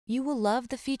You will love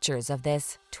the features of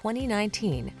this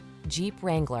 2019 Jeep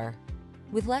Wrangler.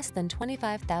 With less than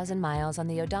 25,000 miles on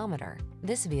the odometer,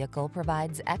 this vehicle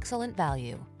provides excellent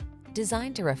value.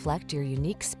 Designed to reflect your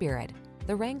unique spirit,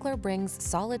 the Wrangler brings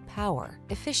solid power,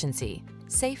 efficiency,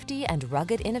 safety, and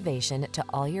rugged innovation to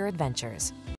all your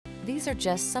adventures. These are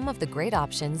just some of the great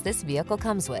options this vehicle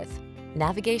comes with: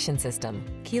 navigation system,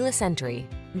 keyless entry,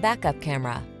 backup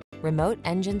camera, remote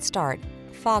engine start,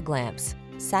 fog lamps,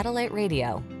 satellite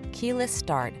radio, keyless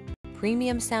start,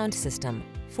 premium sound system,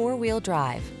 four-wheel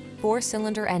drive,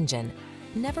 four-cylinder engine.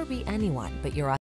 Never be anyone but your